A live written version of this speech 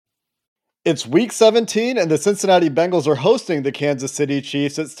It's week 17, and the Cincinnati Bengals are hosting the Kansas City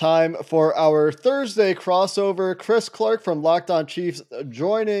Chiefs. It's time for our Thursday crossover. Chris Clark from Locked On Chiefs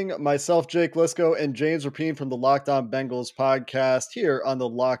joining myself, Jake Lisco, and James Rapine from the Locked On Bengals podcast here on the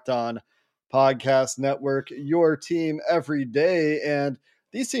Locked On Podcast Network, your team every day. And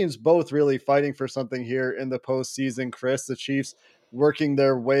these teams both really fighting for something here in the postseason, Chris. The Chiefs working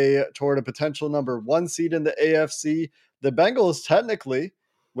their way toward a potential number one seed in the AFC. The Bengals technically,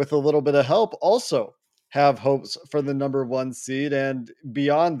 with a little bit of help, also have hopes for the number one seed. And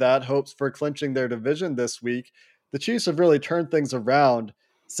beyond that, hopes for clinching their division this week. The Chiefs have really turned things around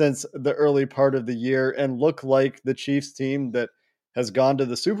since the early part of the year and look like the Chiefs team that has gone to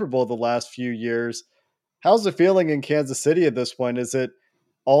the Super Bowl the last few years. How's the feeling in Kansas City at this point? Is it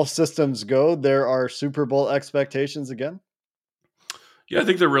all systems go? There are Super Bowl expectations again? Yeah, I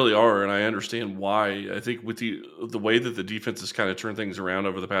think there really are, and I understand why. I think with the way that the defense has kind of turned things around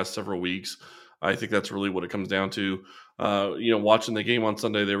over the past several weeks, I think that's really what it comes down to. Watching the game on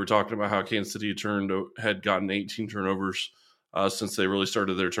Sunday, they were talking about how Kansas City had gotten 18 turnovers since they really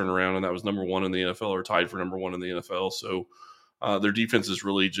started their turnaround, and that was number one in the NFL, or tied for number one in the NFL. So their defense has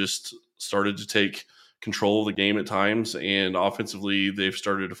really just started to take control of the game at times, and offensively, they've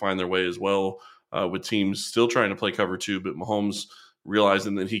started to find their way as well. With teams still trying to play cover two, but Mahomes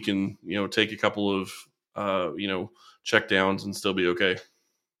realizing that he can, take a couple of, check downs and still be okay.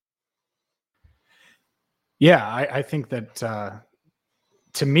 Yeah, I think that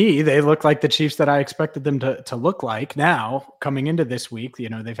to me, they look like the Chiefs that I expected them to look like now coming into this week.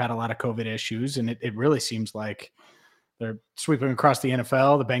 They've had a lot of COVID issues, and it really seems like they're sweeping across the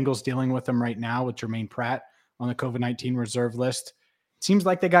NFL. The Bengals dealing with them right now with Jermaine Pratt on the COVID-19 reserve list. It seems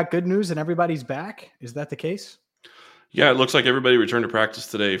like they got good news and everybody's back. Is that the case? Yeah, it looks like everybody returned to practice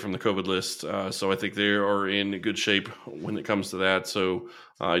today from the COVID list. So I think they are in good shape when it comes to that. So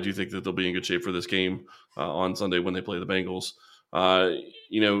I do think that they'll be in good shape for this game on Sunday when they play the Bengals.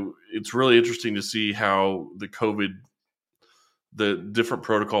 It's really interesting to see how the different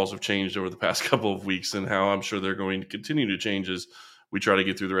protocols have changed over the past couple of weeks, and how I'm sure they're going to continue to change as we try to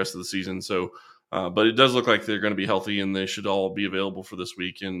get through the rest of the season. So, but it does look like they're going to be healthy and they should all be available for this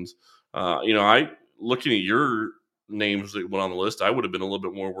week. And, looking at your names that went on the list, I would have been a little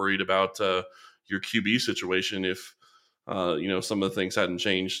bit more worried about your QB situation if some of the things hadn't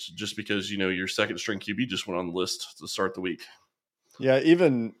changed, just because your second string QB just went on the list to start the week. Yeah,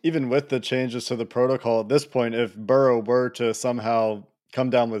 even with the changes to the protocol at this point, if Burrow were to somehow come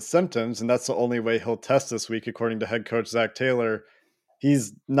down with symptoms, and that's the only way he'll test this week, according to head coach Zach Taylor,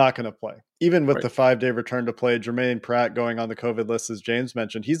 he's not going to play. Even with Right. the 5-day return to play, Jermaine Pratt going on the COVID list, as James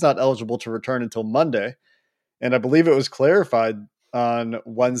mentioned, he's not eligible to return until Monday. And I believe it was clarified on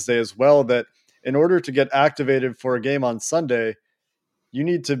Wednesday as well that in order to get activated for a game on Sunday, you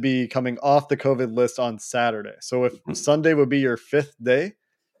need to be coming off the COVID list on Saturday. So if Sunday would be your 5th day,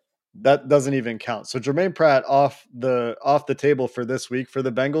 that doesn't even count. So Jermaine Pratt off the table for this week for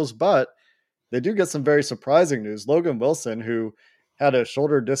the Bengals, but they do get some very surprising news. Logan Wilson, who had a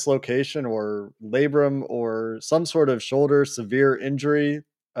shoulder dislocation or labrum or some sort of shoulder severe injury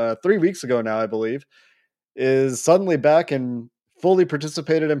 3 weeks ago now, I believe, is suddenly back and fully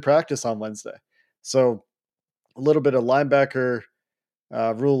participated in practice on Wednesday. So a little bit of linebacker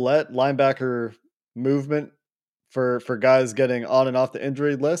roulette, linebacker movement for guys getting on and off the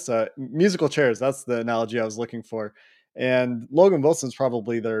injury list. Musical chairs, that's the analogy I was looking for. And Logan Wilson's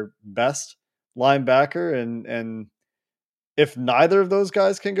probably their best linebacker, and if neither of those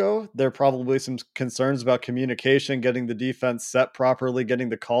guys can go, there are probably some concerns about communication, getting the defense set properly, getting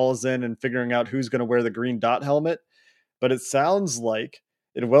the calls in, and figuring out who's going to wear the green dot helmet. But it sounds like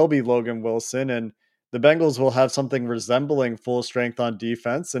it will be Logan Wilson, and the Bengals will have something resembling full strength on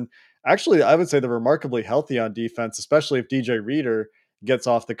defense. And actually, I would say they're remarkably healthy on defense, especially if DJ Reader gets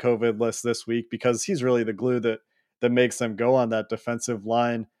off the COVID list this week, because he's really the glue that makes them go on that defensive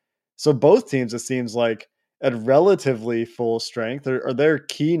line. So both teams, it seems like, at relatively full strength. Are there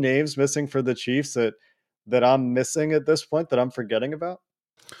key names missing for the Chiefs that I'm missing at this point that I'm forgetting about?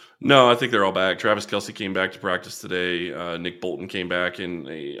 No, I think they're all back. Travis Kelce came back to practice today. Nick Bolton came back, and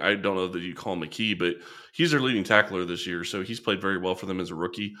I don't know that you call him a key, but he's their leading tackler this year, so he's played very well for them as a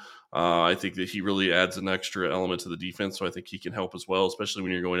rookie. I think that he really adds an extra element to the defense, so I think he can help as well, especially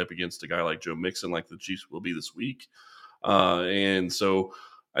when you're going up against a guy like Joe Mixon, like the Chiefs will be this week. And so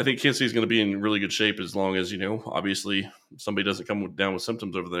I think Kansas City is going to be in really good shape as long as, obviously somebody doesn't come down with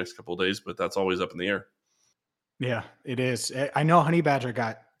symptoms over the next couple of days, but that's always up in the air. Yeah, it is. I know Honey Badger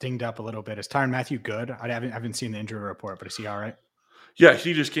got dinged up a little bit. Is Tyrann Mathieu good? I haven't seen the injury report, but is he all right? Yeah,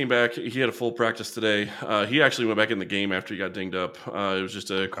 he just came back. He had a full practice today. He actually went back in the game after he got dinged up. It was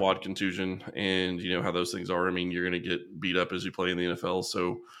just a Okay. quad contusion, and you know how those things are. I mean, you're going to get beat up as you play in the NFL.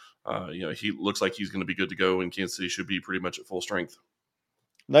 So, he looks like he's going to be good to go, and Kansas City should be pretty much at full strength.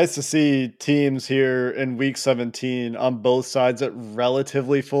 Nice to see teams here in week 17 on both sides at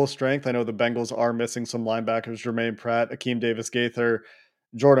relatively full strength. I know the Bengals are missing some linebackers, Jermaine Pratt, Akeem Davis Gaither,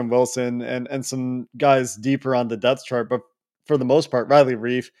 Jordan Wilson, and some guys deeper on the depth chart. But for the most part, Riley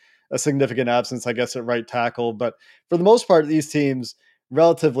Reef, a significant absence, I guess, at right tackle. But for the most part, these teams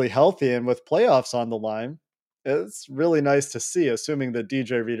relatively healthy and with playoffs on the line. It's really nice to see, assuming that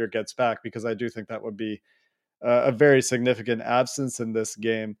DJ Reader gets back, because I do think that would be a very significant absence in this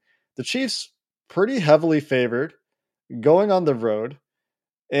game. The Chiefs pretty heavily favored going on the road,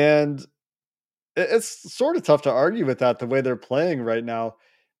 and it's sort of tough to argue with that the way they're playing right now.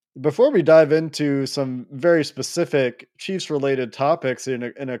 Before we dive into some very specific Chiefs related topics in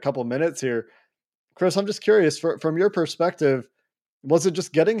a couple minutes here, Chris, I'm just curious from your perspective, was it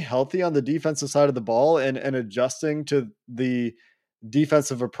just getting healthy on the defensive side of the ball and adjusting to the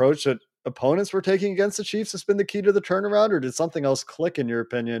defensive approach that opponents were taking against the Chiefs that's been the key to the turnaround, or did something else click in your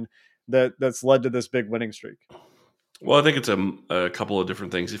opinion that's led to this big winning streak? Well, I think it's a couple of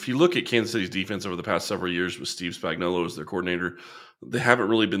different things. If you look at Kansas City's defense over the past several years with Steve Spagnuolo as their coordinator, they haven't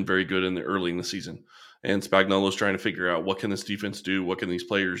really been very good early in the season. And Spagnuolo's trying to figure out what can this defense do, what can these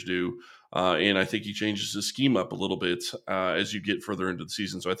players do, and I think he changes his scheme up a little bit as you get further into the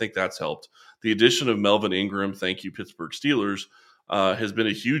season. So I think that's helped. The addition of Melvin Ingram, thank you Pittsburgh Steelers, has been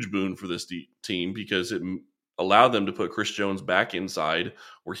a huge boon for this team because it allowed them to put Chris Jones back inside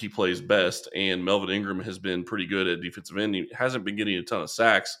where he plays best. And Melvin Ingram has been pretty good at defensive end. He hasn't been getting a ton of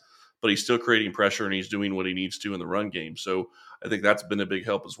sacks, but he's still creating pressure and he's doing what he needs to in the run game. So I think that's been a big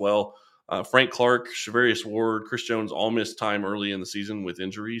help as well. Frank Clark, Shavarius Ward, Chris Jones all missed time early in the season with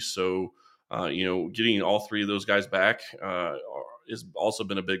injuries. So, getting all three of those guys back has also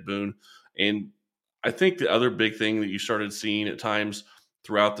been a big boon. And I think the other big thing that you started seeing at times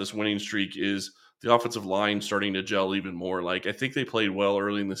throughout this winning streak is the offensive line starting to gel even more. Like, I think they played well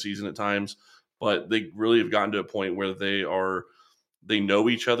early in the season at times, but they really have gotten to a point where they know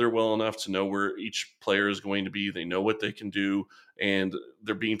each other well enough to know where each player is going to be. They know what they can do, and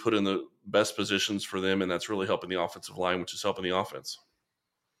they're being put in the best positions for them, and that's really helping the offensive line, which is helping the offense.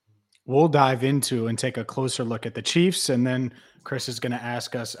 We'll dive into and take a closer look at the Chiefs, and then Chris is going to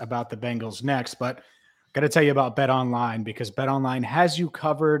ask us about the Bengals next. But I got to tell you about Bet Online, because Bet Online has you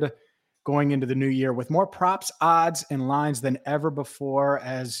covered going into the new year with more props, odds, and lines than ever before,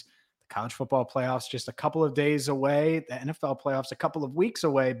 as the college football playoffs just a couple of days away, the NFL playoffs a couple of weeks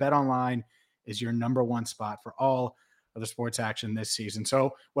away. Bet Online is your number one spot for all of the sports action this season.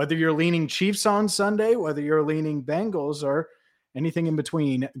 So whether you're leaning Chiefs on Sunday, whether you're leaning Bengals, or anything in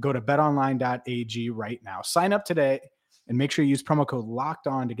between, go to betonline.ag right now. Sign up today and make sure you use promo code Locked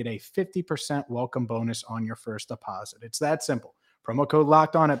On to get a 50% welcome bonus on your first deposit. It's that simple. Promo code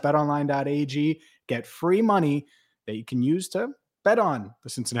Locked On at betonline.ag. Get free money that you can use to bet on the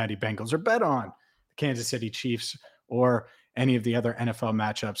Cincinnati Bengals, or bet on the Kansas City Chiefs, or any of the other NFL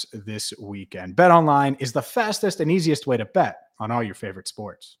matchups this weekend. BetOnline is the fastest and easiest way to bet on all your favorite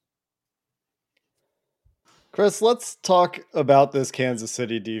sports. Chris, let's talk about this Kansas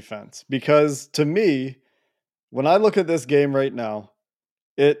City defense, because to me, when I look at this game right now,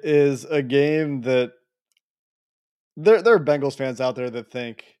 it is a game that there are Bengals fans out there that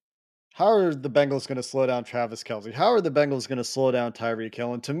think, how are the Bengals going to slow down Travis Kelce? How are the Bengals going to slow down Tyreek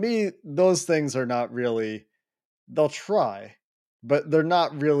Hill? And to me, those things are not really, they'll try, but they're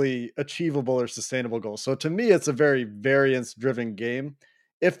not really achievable or sustainable goals. So to me, it's a very variance driven game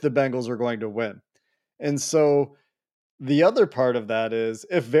if the Bengals are going to win. And so the other part of that is,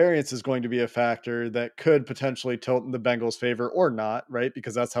 if variance is going to be a factor that could potentially tilt in the Bengals' favor or not, right?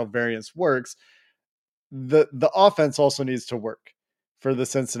 Because that's how variance works. The offense also needs to work for the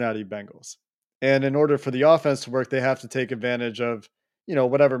Cincinnati Bengals. And in order for the offense to work, they have to take advantage of,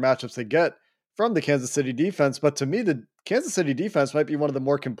 whatever matchups they get from the Kansas City defense. But to me, the Kansas City defense might be one of the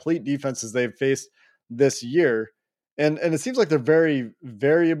more complete defenses they've faced this year. And it seems like they're very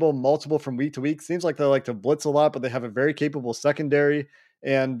variable, multiple from week to week. Seems like they like to blitz a lot, but they have a very capable secondary.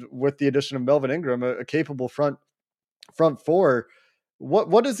 And with the addition of Melvin Ingram, a capable front four.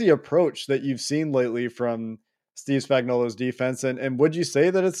 What is the approach that you've seen lately from Steve Spagnuolo's defense? And would you say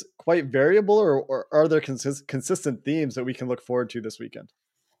that it's quite variable, or are there consistent themes that we can look forward to this weekend?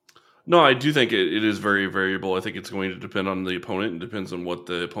 No, I do think it is very variable. I think it's going to depend on the opponent. It depends on what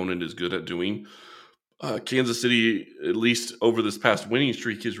the opponent is good at doing. Kansas City, at least over this past winning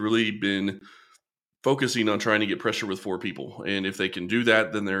streak, has really been focusing on trying to get pressure with 4 people. And if they can do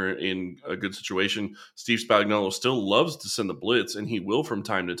that, then they're in a good situation. Steve Spagnuolo still loves to send the blitz, and he will from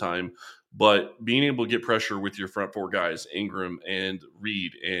time to time. But being able to get pressure with your front 4 guys, Ingram and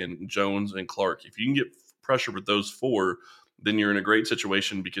Reed and Jones and Clark, if you can get pressure with those 4, then you're in a great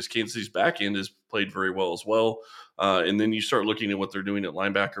situation because Kansas City's back end has played very well as well. And then you start looking at what they're doing at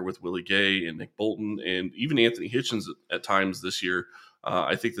linebacker with Willie Gay and Nick Bolton and even Anthony Hitchens at times this year.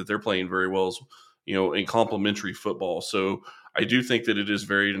 I think that they're playing very well as in complementary football. So I do think that it is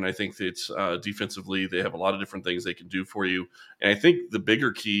varied, and I think that defensively they have a lot of different things they can do for you. And I think the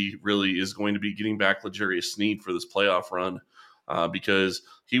bigger key really is going to be getting back L'Jarius Sneed for this playoff run because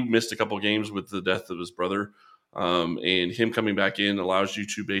he missed a couple games with the death of his brother. And him coming back in allows you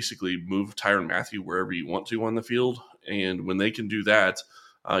to basically move Tyrann Mathieu wherever you want to on the field. And when they can do that,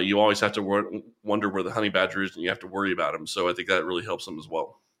 you always have to wonder where the honey badger is, and you have to worry about him. So I think that really helps them as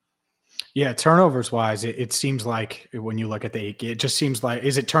well. Yeah, turnovers wise, it seems like when you look at it just seems like,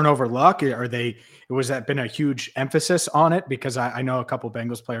 is it turnover luck? Was that been a huge emphasis on it? Because I know a couple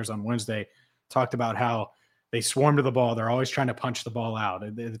Bengals players on Wednesday talked about how they swarm to the ball. They're always trying to punch the ball out.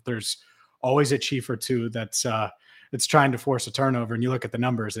 There's always a chief or two that's trying to force a turnover, and you look at the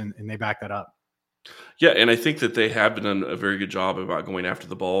numbers and they back that up. Yeah, and I think that they have done a very good job about going after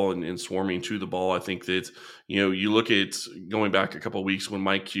the ball and swarming to the ball. I think that, you look at going back a couple of weeks when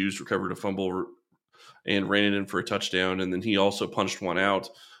Mike Hughes recovered a fumble and ran it in for a touchdown, and then he also punched one out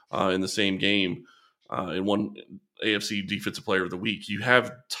in the same game and won AFC Defensive Player of the Week. You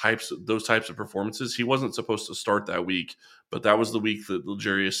have those types of performances. He wasn't supposed to start that week, but that was the week that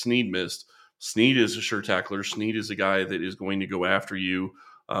L'Jarius Sneed missed. Sneed is a sure tackler. Sneed is a guy that is going to go after you,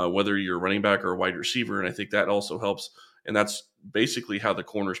 whether you're a running back or a wide receiver. And I think that also helps. And that's basically how the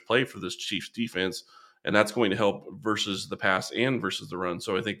corners play for this Chiefs defense. And that's going to help versus the pass and versus the run.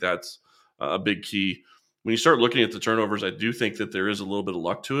 So I think that's a big key. When you start looking at the turnovers, I do think that there is a little bit of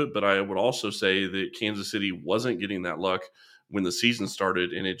luck to it. But I would also say that Kansas City wasn't getting that luck when the season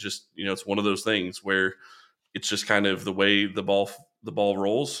started. And it just, it's one of those things where it's just kind of the way the ball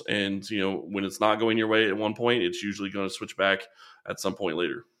rolls. And, when it's not going your way at one point, it's usually going to switch back at some point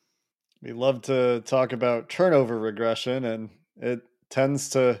later. We love to talk about turnover regression, and it tends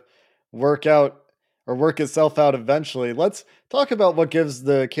to work itself out eventually. Let's talk about what gives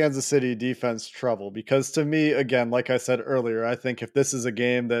the Kansas City defense trouble, because to me, again, like I said earlier, I think if this is a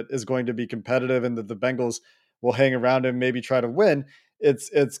game that is going to be competitive and that the Bengals will hang around and maybe try to win,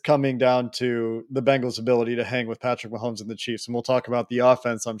 it's coming down to the Bengals' ability to hang with Patrick Mahomes and the Chiefs. And we'll talk about the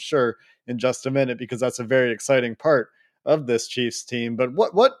offense, I'm sure, in just a minute, because that's a very exciting part of this Chiefs team. But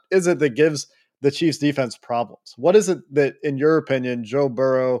what is it that gives the Chiefs defense problems? What is it that, in your opinion, Joe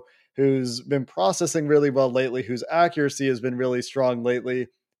Burrow, who's been processing really well lately, whose accuracy has been really strong lately,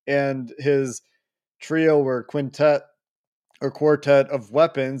 and his trio or quartet of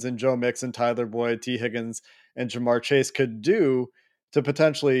weapons in Joe Mixon, Tyler Boyd, T. Higgins, and Jamar Chase could do to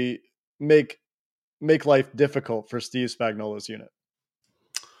potentially make life difficult for Steve Spagnuolo's unit?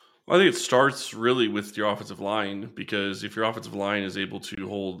 Well, I think it starts really with your offensive line, because if your offensive line is able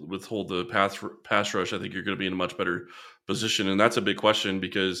to withhold the pass rush, I think you're going to be in a much better position. And that's a big question,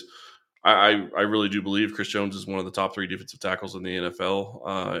 because I really do believe Chris Jones is one of the top 3 defensive tackles in the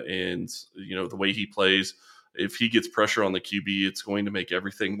NFL. And, the way he plays, if he gets pressure on the QB, it's going to make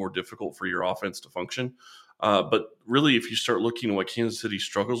everything more difficult for your offense to function. But really, if you start looking at what Kansas City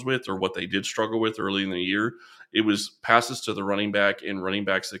struggles with, or what they did struggle with early in the year, it was passes to the running back and running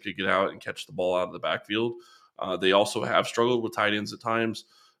backs that could get out and catch the ball out of the backfield. They also have struggled with tight ends at times.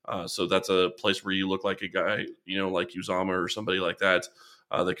 So that's a place where you look like a guy, like Uzama or somebody like that,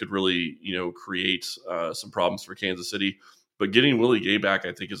 that could really, create some problems for Kansas City. But getting Willie Gay back,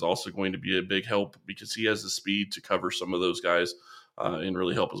 I think, is also going to be a big help, because he has the speed to cover some of those guys and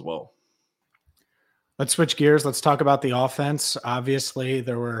really help as well. Let's switch gears. Let's talk about the offense. Obviously,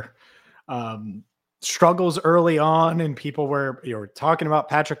 there were struggles early on, and people were talking about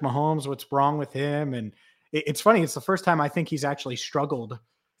Patrick Mahomes, what's wrong with him. And it's funny. It's the first time I think he's actually struggled,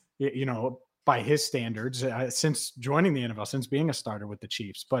 by his standards since joining the NFL, since being a starter with the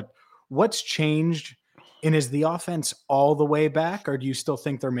Chiefs. But what's changed? And is the offense all the way back, or do you still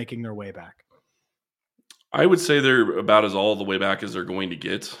think they're making their way back? I would say they're about as all the way back as they're going to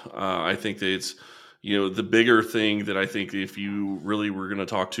get. I think that it's, the bigger thing that I think, if you really were going to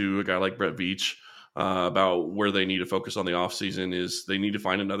talk to a guy like Brett Veach about where they need to focus on the offseason, is they need to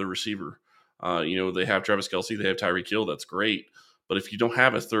find another receiver. They have Travis Kelce, they have Tyreek Hill. That's great. But if you don't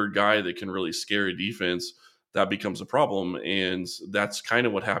have a third guy that can really scare a defense, that becomes a problem. And that's kind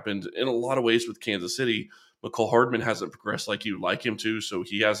of what happened in a lot of ways with Kansas City. McCole Hardman hasn't progressed like you'd like him to, so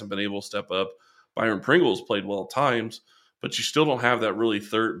he hasn't been able to step up. Byron Pringle's played well at times, but you still don't have that really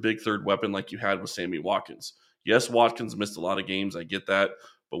big third weapon like you had with Sammy Watkins. Yes, Watkins missed a lot of games. I get that.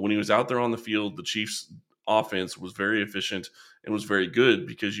 But when he was out there on the field, the Chiefs' offense was very efficient and was very good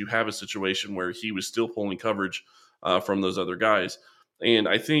because you have a situation where he was still pulling coverage from those other guys. And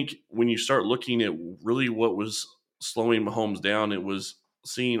I think when you start looking at really what was slowing Mahomes down, it was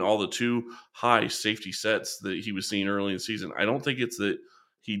seeing all the too high safety sets that he was seeing early in the season. I don't think it's that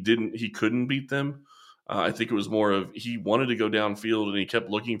he couldn't beat them. I think it was more of he wanted to go downfield and he kept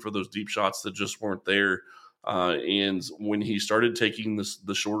looking for those deep shots that just weren't there. And when he started taking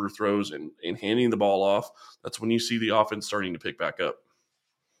the shorter throws and handing the ball off, that's when you see the offense starting to pick back up.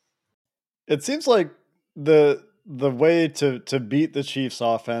 It seems like the way to beat the Chiefs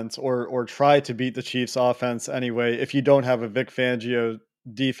offense or try to beat the Chiefs offense anyway, if you don't have a Vic Fangio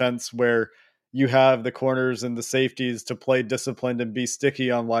defense where you have the corners and the safeties to play disciplined and be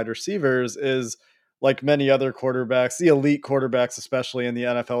sticky on wide receivers, is like many other quarterbacks, the elite quarterbacks, especially in the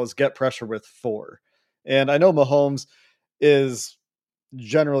NFL, is get pressure with 4. And I know Mahomes is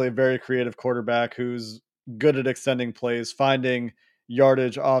generally a very creative quarterback who's good at extending plays, finding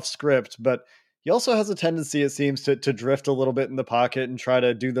yardage off script, but he also has a tendency, it seems, to drift a little bit in the pocket and try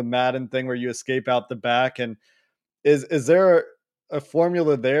to do the Madden thing where you escape out the back. And is there a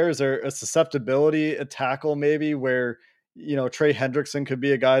formula there? Is there a susceptibility, a tackle maybe where, Trey Hendrickson could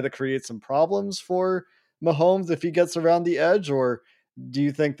be a guy that creates some problems for Mahomes if he gets around the edge? Or do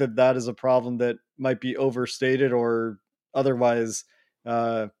you think that that is a problem that might be overstated or otherwise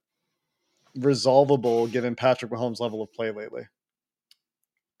uh, resolvable given Patrick Mahomes' level of play lately?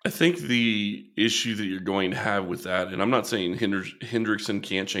 I think the issue that you're going to have with that, and I'm not saying Hendrickson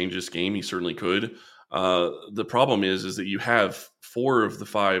can't change this game. He certainly could. The problem is that you have 4 of the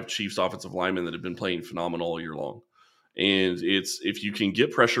 5 Chiefs offensive linemen that have been playing phenomenal all year long. And it's if you can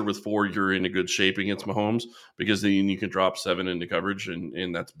get pressure with 4, you're in a good shape against Mahomes because then you can drop 7 into coverage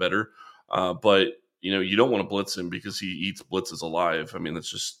and that's better. But you don't want to blitz him because he eats blitzes alive. I mean,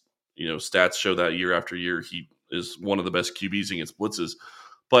 that's just stats show that year after year he is one of the best QBs against blitzes.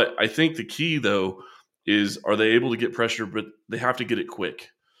 But I think the key, though, is are they able to get pressure, but they have to get it quick.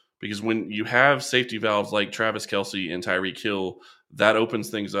 Because when you have safety valves like Travis Kelce and Tyreek Hill, that opens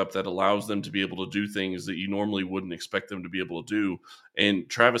things up that allows them to be able to do things that you normally wouldn't expect them to be able to do. And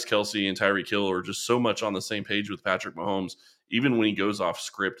Travis Kelce and Tyreek Hill are just so much on the same page with Patrick Mahomes. Even when he goes off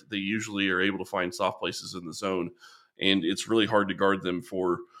script, they usually are able to find soft places in the zone. And it's really hard to guard them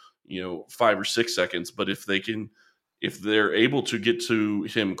for, 5 or 6 seconds. But if they're able to get to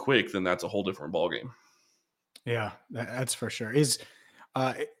him quick, then that's a whole different ballgame. Yeah, that's for sure.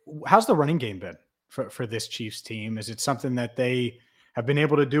 How's the running game been for this Chiefs team? Is it something that they have been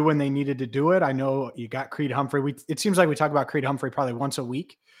able to do when they needed to do it? I know you got Creed Humphrey. It seems like we talk about Creed Humphrey probably once a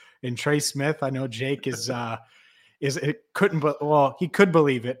week. And Trey Smith, I know Jake he could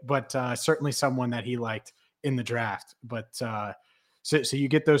believe it, but certainly someone that he liked in the draft. But so you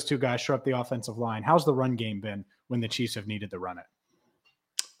get those 2 guys, shore up the offensive line. How's the run game been when the Chiefs have needed to run it?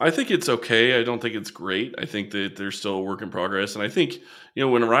 I think it's okay. I don't think it's great. I think that there's still a work in progress. And I think,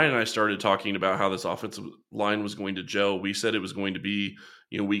 when Ryan and I started talking about how this offensive line was going to gel, we said it was going to be,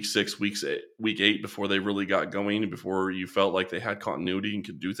 week 6, week 8 before they really got going, before you felt like they had continuity and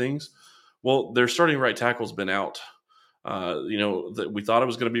could do things. Well, their starting right tackle's been out. We thought it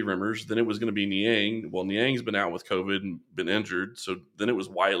was going to be Rimmers. Then it was going to be Niang. Well, Niang's been out with COVID and been injured. So then it was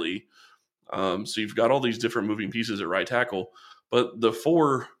Wiley. So you've got all these different moving pieces at right tackle. But the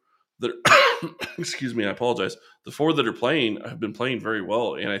 4 that excuse me, I apologize. The 4 that are playing have been playing very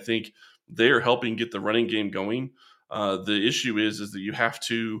well, and I think they are helping get the running game going. The issue is that you have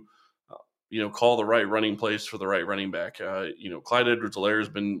to, call the right running plays for the right running back. Clyde Edwards-Helaire has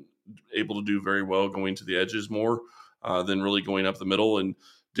been able to do very well going to the edges more than really going up the middle, and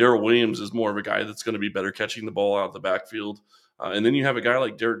Darrell Williams is more of a guy that's going to be better catching the ball out of the backfield. And then you have a guy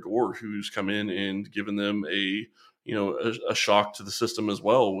like Derek Gore who's come in and given them a shock to the system as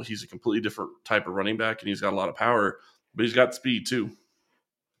well. He's a completely different type of running back, and he's got a lot of power, but he's got speed too.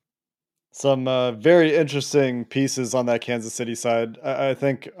 Some very interesting pieces on that Kansas City side. I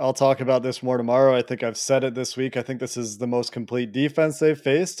think I'll talk about this more tomorrow. I think I've said it this week. I think this is the most complete defense they've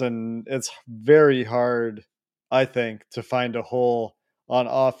faced, and it's very hard, I think, to find a hole on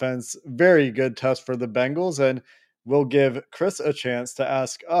offense. Very good test for the Bengals, and we'll give Chris a chance to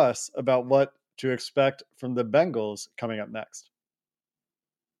ask us about what to expect from the Bengals coming up next.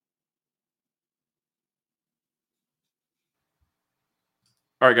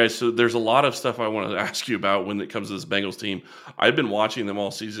 All right, guys. So there's a lot of stuff I want to ask you about when it comes to this Bengals team. I've been watching them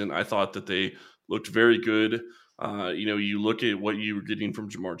all season. I thought that they looked very good. You look at what you were getting from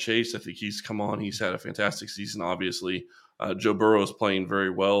Jamar Chase. I think he's come on. He's had a fantastic season, obviously. Joe Burrow is playing very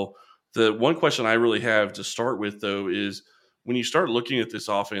well. The one question I really have to start with, though, is when you start looking at this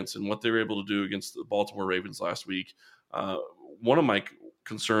offense and what they were able to do against the Baltimore Ravens last week, one of my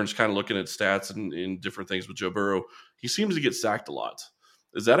concerns, kind of looking at stats and different things with Joe Burrow, he seems to get sacked a lot.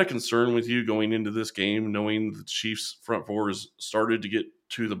 Is that a concern with you going into this game, knowing the Chiefs' front four has started to get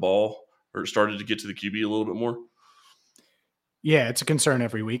to the ball or started to get to the QB a little bit more? Yeah, it's a concern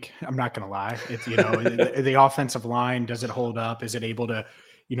every week. I'm not going to lie. It's, the offensive line, does it hold up? Is it able to,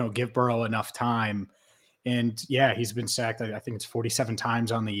 give Burrow enough time? And yeah, he's been sacked. I think it's 47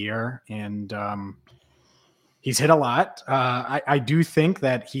 times on the year. And he's hit a lot. I do think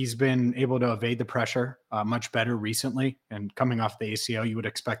that he's been able to evade the pressure much better recently. And coming off the ACL, you would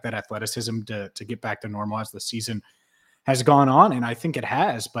expect that athleticism to get back to normal as the season has gone on. And I think it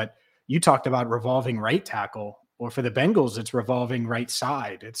has. But you talked about revolving right tackle. Or for the Bengals, it's revolving right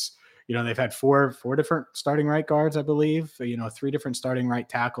side. It's, they've had four different starting right guards, I believe, 3 different starting right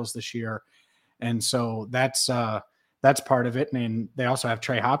tackles this year. And so that's part of it. And they also have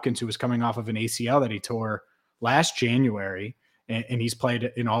Trey Hopkins, who was coming off of an ACL that he tore last January, and he's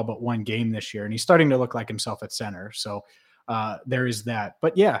played in all but one game this year. And he's starting to look like himself at center. So there is that.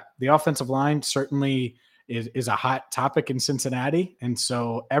 But yeah, the offensive line certainly is a hot topic in Cincinnati. And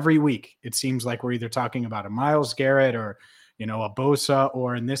so every week it seems like we're either talking about a Myles Garrett or, a Bosa,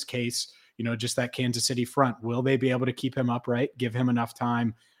 or in this case, just that Kansas City front. Will they be able to keep him upright, give him enough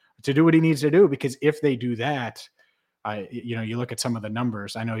time to do what he needs to do? Because if they do that, you look at some of the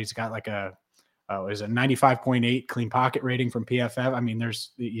numbers. I know he's got like a 95.8 clean pocket rating from PFF. I mean,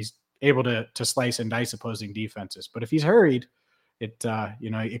 he's able to slice and dice opposing defenses, but if he's hurried, it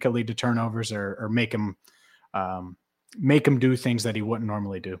could lead to turnovers or make him do things that he wouldn't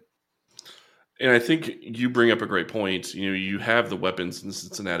normally do. And I think you bring up a great point. You have the weapons in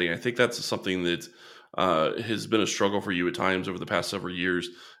Cincinnati. I think that's something that has been a struggle for you at times over the past several years,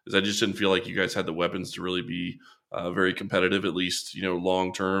 is I just didn't feel like you guys had the weapons to really be very competitive, at least,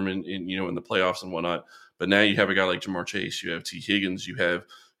 long term and in the playoffs and whatnot. But now you have a guy like Jamar Chase, you have T. Higgins, you have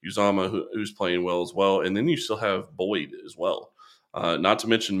Uzama, who's playing well as well. And then you still have Boyd as well. Not to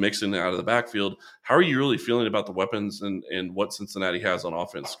mention Mixon out of the backfield. How are you really feeling about the weapons and what Cincinnati has on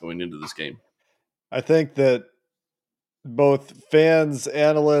offense going into this game? I think that both fans,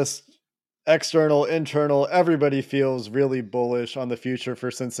 analysts, external, internal, everybody feels really bullish on the future for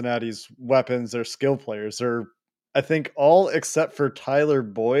Cincinnati's weapons, their skill players. They're, I think, all except for Tyler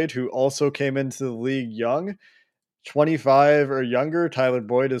Boyd, who also came into the league young, 25 or younger. Tyler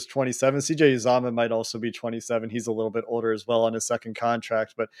Boyd is 27. CJ Uzama might also be 27. He's a little bit older as well on his second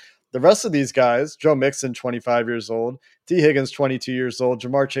contract. But the rest of these guys, Joe Mixon, 25 years old, T. Higgins, 22 years old,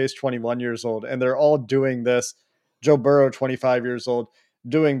 Jamar Chase, 21 years old, and they're all doing this. Joe Burrow, 25 years old,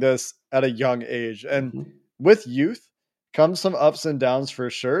 doing this at a young age. And with youth comes some ups and downs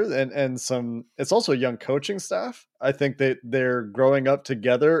for sure. And some, it's also a young coaching staff. I think they're growing up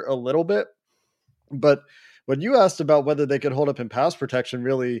together a little bit. But what you asked about whether they could hold up in pass protection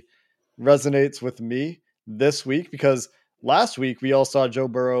really resonates with me this week, because last week we all saw Joe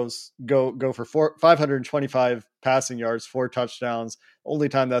Burrows go for 525 passing yards, 4 touchdowns, only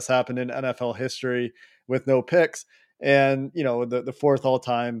time that's happened in NFL history with no picks. And, the 4th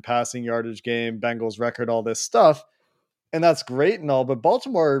all-time passing yardage game, Bengals record, all this stuff. And that's great and all, but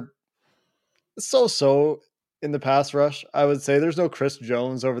Baltimore is so in the pass rush. I would say there's no Chris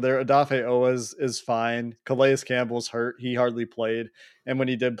Jones over there. Odafe Oweh is fine. Calais Campbell's hurt. He hardly played. And when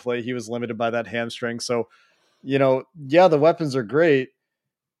he did play, he was limited by that hamstring. So, the weapons are great.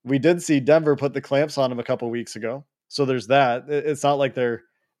 We did see Denver put the clamps on him a couple weeks ago. So there's that. It's not like they're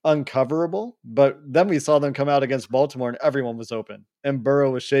uncoverable, but then we saw them come out against Baltimore and everyone was open. And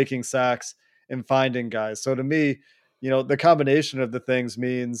Burrow was shaking sacks and finding guys. So to me, the combination of the things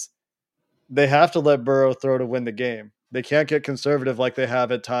means they have to let Burrow throw to win the game. They can't get conservative like they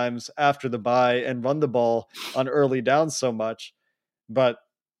have at times after the bye and run the ball on early downs so much. But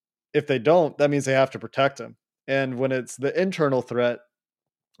if they don't, that means they have to protect him. And when it's the internal threat,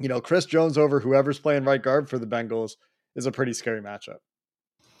 Chris Jones over whoever's playing right guard for the Bengals is a pretty scary matchup.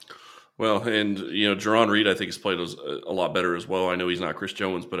 Well, and, Jerron Reed, I think, has played a lot better as well. I know he's not Chris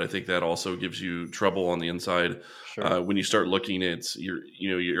Jones, but I think that also gives you trouble on the inside. Sure. When you start looking at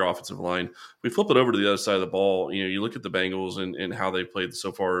your offensive line. We flip it over to the other side of the ball. You look at the Bengals and how they've played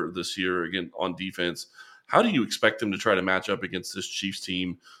so far this year, again, on defense. How do you expect them to try to match up against this Chiefs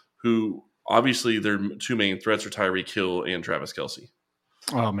team, who obviously their 2 main threats are Tyreek Hill and Travis Kelce?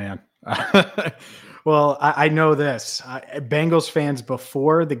 Oh, man. Well, I know this. Bengals fans,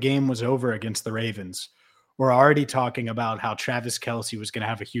 before the game was over against the Ravens, were already talking about how Travis Kelce was going to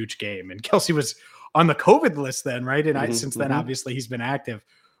have a huge game. And Kelce was on the COVID list then, right? And since then, obviously, he's been active.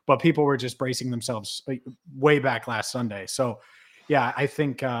 But people were just bracing themselves way back last Sunday. So, yeah, I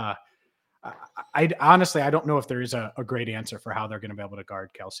think I honestly, I don't know if there is a great answer for how they're going to be able to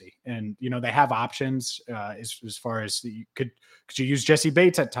guard Kelce. And, they have options as far as could you use Jesse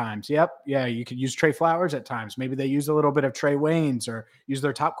Bates at times? Yep. Yeah. You could use Trey Flowers at times. Maybe they use a little bit of Trey Waynes or use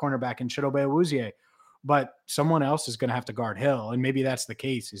their top cornerback in Chidobe Awuzie. But someone else is going to have to guard Hill. And maybe that's the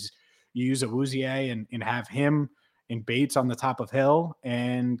case is you use Awuzie and have him and Bates on the top of Hill.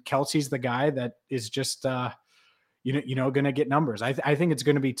 And Kelce's the guy that is just going to get numbers. I think it's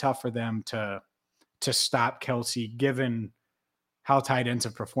going to be tough for them to stop Kelce, given how tight ends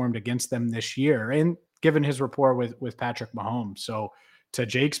have performed against them this year and given his rapport with Patrick Mahomes. So to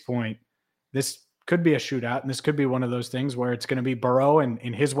Jake's point, this could be a shootout, and this could be one of those things where it's going to be Burrow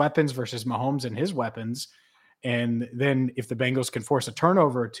and his weapons versus Mahomes and his weapons. And then if the Bengals can force a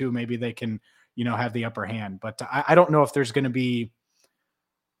turnover or two, maybe they can, have the upper hand. But I don't know if there's going to be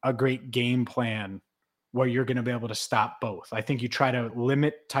a great game plan where you're going to be able to stop both. I think you try to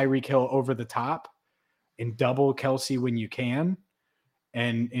limit Tyreek Hill over the top and double Kelce when you can,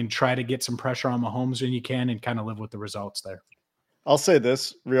 and try to get some pressure on Mahomes when you can, and kind of live with the results there. I'll say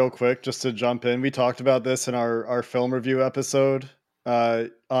this real quick, just to jump in. We talked about this in our film review episode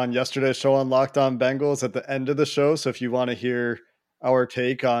on yesterday's show on Locked On Bengals at the end of the show. So if you want to hear our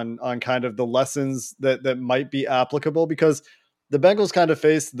take on kind of the lessons that might be applicable, because the Bengals kind of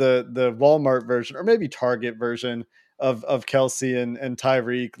faced the Walmart version, or maybe Target version of Kelce and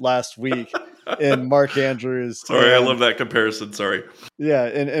Tyreek last week in Mark Andrews. Sorry, I love that comparison. Sorry. Yeah,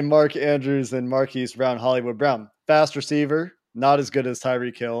 and Mark Andrews and Marquise Brown, Hollywood Brown. Fast receiver, not as good as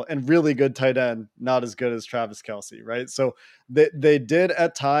Tyreek Hill, and really good tight end, not as good as Travis Kelce, right? So they did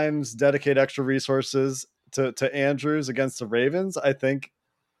at times dedicate extra resources to Andrews against the Ravens. I think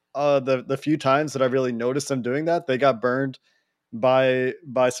the few times that I really noticed them doing that, they got burned by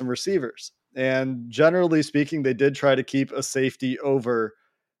some receivers. And generally speaking, they did try to keep a safety over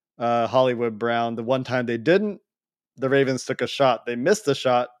Hollywood Brown. The one time they didn't, the Ravens took a shot. They missed the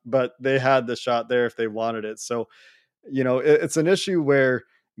shot, but they had the shot there if they wanted it. So, it's an issue where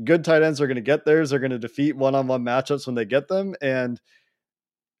good tight ends are going to get theirs. They're going to defeat one-on-one matchups when they get them. And,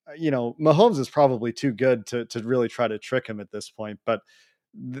 Mahomes is probably too good to really try to trick him at this point. But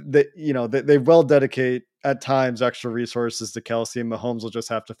they will dedicate at times extra resources to Kelce, and Mahomes will just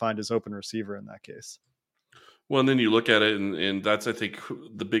have to find his open receiver in that case. Well, and then you look at it, and that's, I think,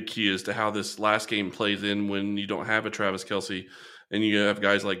 the big key as to how this last game plays in when you don't have a Travis Kelce and you have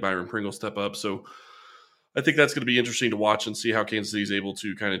guys like Byron Pringle step up. So I think that's going to be interesting to watch and see how Kansas City is able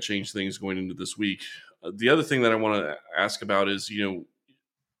to kind of change things going into this week. The other thing that I want to ask about is,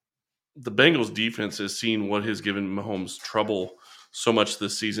 the Bengals defense has seen what has given Mahomes trouble so much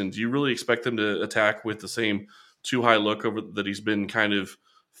this season. Do you really expect them to attack with the same too high look over that he's been kind of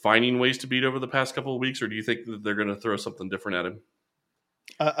finding ways to beat over the past couple of weeks, or do you think that they're going to throw something different at him?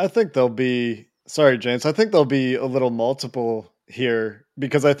 I think they'll be – sorry, James. I think they'll be a little multiple here,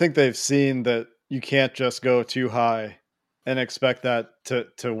 because I think they've seen that you can't just go too high and expect that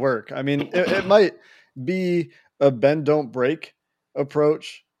to work. I mean, it might be a bend, don't break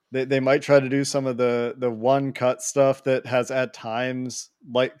approach. They might try to do some of the one cut stuff that has at times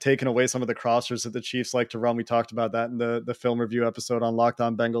like taken away some of the crossers that the Chiefs like to run. We talked about that in the film review episode on Locked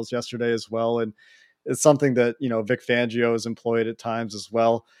On Bengals yesterday as well. And it's something that, Vic Fangio has employed at times as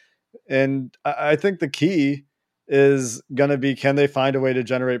well. And I think the key is going to be, can they find a way to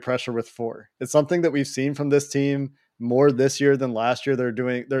generate pressure with four? It's something that we've seen from this team more this year than last year.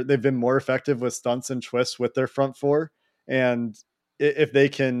 They've been more effective with stunts and twists with their front four. And if they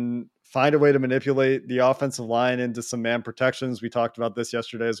can find a way to manipulate the offensive line into some man protections, we talked about this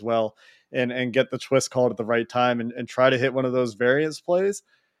yesterday as well, and get the twist called at the right time and try to hit one of those variance plays,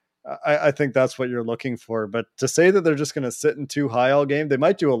 I think that's what you're looking for. But to say that they're just going to sit in too high all game, they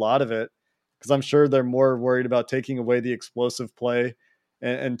might do a lot of it, because I'm sure they're more worried about taking away the explosive play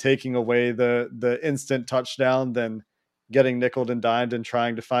and taking away the instant touchdown than getting nickeled and dimed and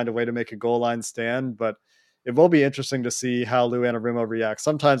trying to find a way to make a goal line stand. But it will be interesting to see how Lou Anarumo reacts.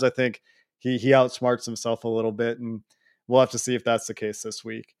 Sometimes I think he outsmarts himself a little bit, and we'll have to see if that's the case this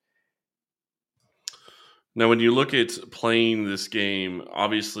week. Now, when you look at playing this game,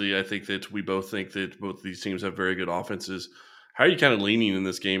 obviously I think that we both think that both these teams have very good offenses. How are you kind of leaning in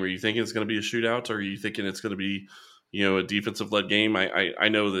this game? Are you thinking it's going to be a shootout, or are you thinking it's going to be, a defensive-led game? I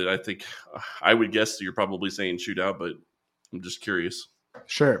know that I think I would guess that you're probably saying shootout, but I'm just curious.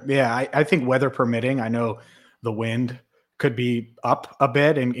 Sure. Yeah, I think weather permitting, I know the wind could be up a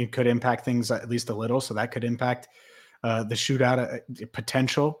bit and it could impact things at least a little. So that could impact the shootout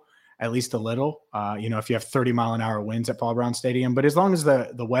potential at least a little. If you have 30-mile-an-hour winds at Paul Brown Stadium, but as long as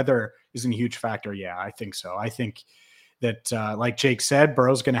the weather isn't a huge factor, yeah, I think so. I think that, like Jake said,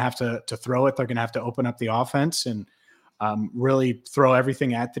 Burrow's going to have to throw it. They're going to have to open up the offense and really throw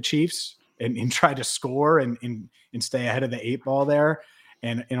everything at the Chiefs and try to score and stay ahead of the 8 ball there.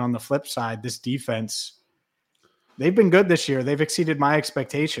 And on the flip side, this defense, they've been good this year. They've exceeded my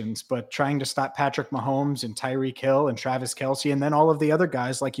expectations, but trying to stop Patrick Mahomes and Tyreek Hill and Travis Kelce, and then all of the other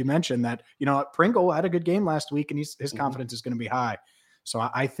guys, like you mentioned, that, Pringle had a good game last week and his confidence is going to be high. So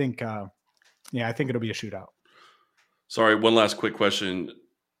I think, I think it'll be a shootout. Sorry, one last quick question.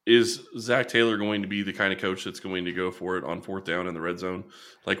 Is Zach Taylor going to be the kind of coach that's going to go for it on 4th down in the red zone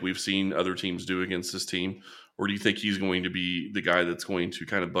like we've seen other teams do against this team? Or do you think he's going to be the guy that's going to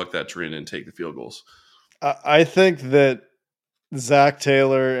kind of buck that trend and take the field goals? I think that Zach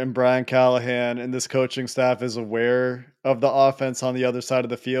Taylor and Brian Callahan and this coaching staff is aware of the offense on the other side of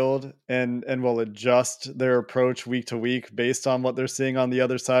the field and will adjust their approach week to week based on what they're seeing on the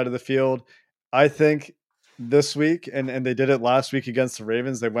other side of the field. I think this week, and they did it last week against the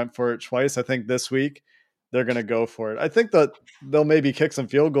Ravens, they went for it twice. I think this week they're going to go for it. I think that they'll maybe kick some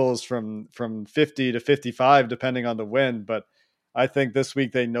field goals from 50 to 55, depending on the wind, but I think this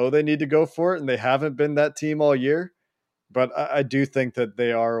week they know they need to go for it, and they haven't been that team all year. But I do think that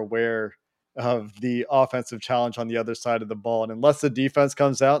they are aware of the offensive challenge on the other side of the ball. And unless the defense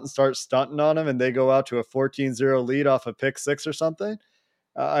comes out and starts stunting on them and they go out to a 14-0 lead off a pick 6 or something,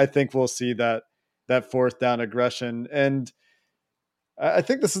 I think we'll see that 4th down aggression. And I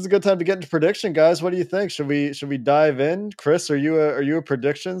think this is a good time to get into prediction, guys. What do you think? Should we dive in? Chris, are you a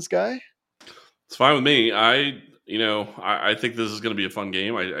predictions guy? It's fine with me. I think this is going to be a fun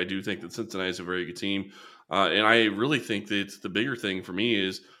game. I do think that Cincinnati is a very good team. And I really think that the bigger thing for me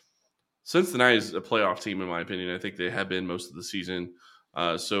is Cincinnati is a playoff team, in my opinion. I think they have been most of the season.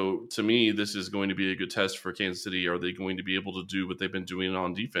 So to me, this is going to be a good test for Kansas City. Are they going to be able to do what they've been doing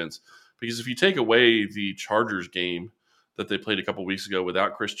on defense? Because if you take away the Chargers game that they played a couple weeks ago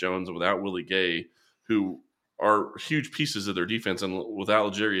without Chris Jones and without Willie Gay, who are huge pieces of their defense, and without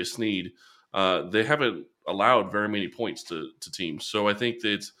L'Jarius Sneed, they haven't allowed very many points to teams. So I think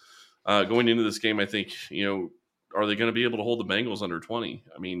that going into this game, I think, are they going to be able to hold the Bengals under 20?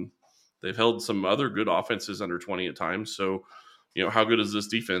 I mean, they've held some other good offenses under 20 at times. So, how good is this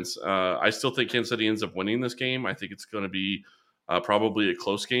defense? I still think Kansas City ends up winning this game. I think it's going to be probably a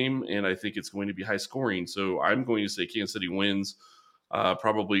close game, and I think it's going to be high scoring. So I'm going to say Kansas City wins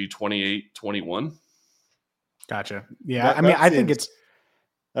probably 28-21. Gotcha. Yeah, I think it's...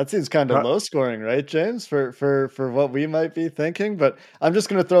 That seems kind of low scoring, right, James, for what we might be thinking? But I'm just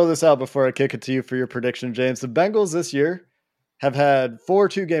going to throw this out before I kick it to you for your prediction, James. The Bengals this year have had 4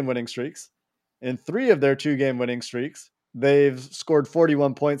 2-game winning streaks. In 3 of their 2-game winning streaks, they've scored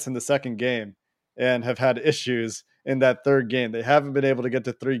 41 points in the second game and have had issues in that third game. They haven't been able to get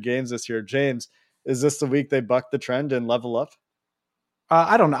to 3 games this year. James, is this the week they buck the trend and level up?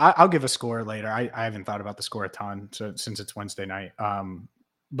 I don't know. I'll give a score later. I haven't thought about the score a ton since it's Wednesday night.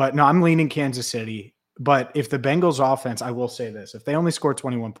 But no, I'm leaning Kansas City. But if the Bengals offense, I will say this, if they only score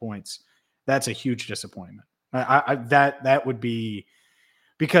 21 points, that's a huge disappointment. That would be,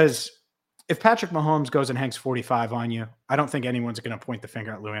 because if Patrick Mahomes goes and hangs 45 on you, I don't think anyone's going to point the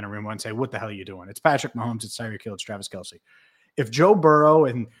finger at Lou Anarumo and say, what the hell are you doing? It's Patrick Mahomes, it's Tyreek Hill, it's Travis Kelce. If Joe Burrow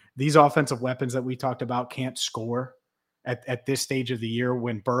and these offensive weapons that we talked about can't score at this stage of the year,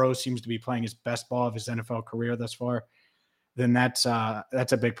 when Burrow seems to be playing his best ball of his NFL career thus far, then that's a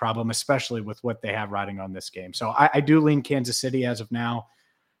big problem, especially with what they have riding on this game. So I do lean Kansas City as of now,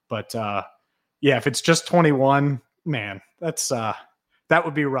 but if it's just 21, man, that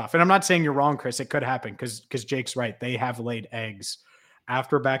would be rough. And I'm not saying you're wrong, Chris. It could happen because Jake's right. They have laid eggs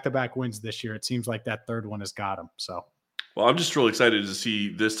after back-to-back wins this year. It seems like that third one has got them. So, well, I'm just really excited to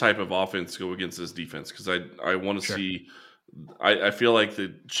see this type of offense go against this defense because I want to see. I feel like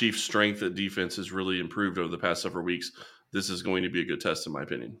the Chiefs' strength at defense has really improved over the past several weeks. This is going to be a good test, in my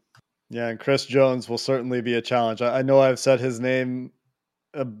opinion. Yeah, and Chris Jones will certainly be a challenge. I know I've said his name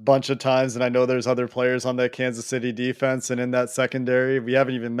a bunch of times, and I know there's other players on that Kansas City defense and in that secondary. We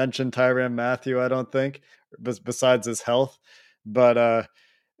haven't even mentioned Tyrann Mathieu, I don't think, besides his health. But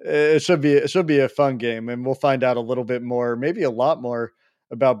it should be a fun game, and we'll find out a little bit more, maybe a lot more,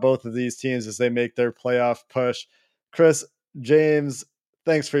 about both of these teams as they make their playoff push. Chris, James,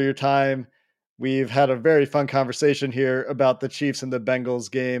 thanks for your time. We've had a very fun conversation here about the Chiefs and the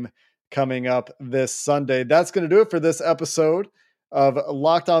Bengals game coming up this Sunday. That's going to do it for this episode of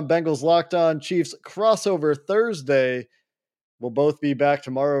Locked On Bengals, Locked On Chiefs crossover Thursday. We'll both be back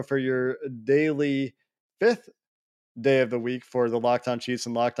tomorrow for your daily 5th day of the week for the Locked On Chiefs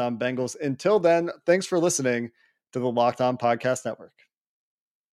and Locked On Bengals. Until then, thanks for listening to the Locked On Podcast Network.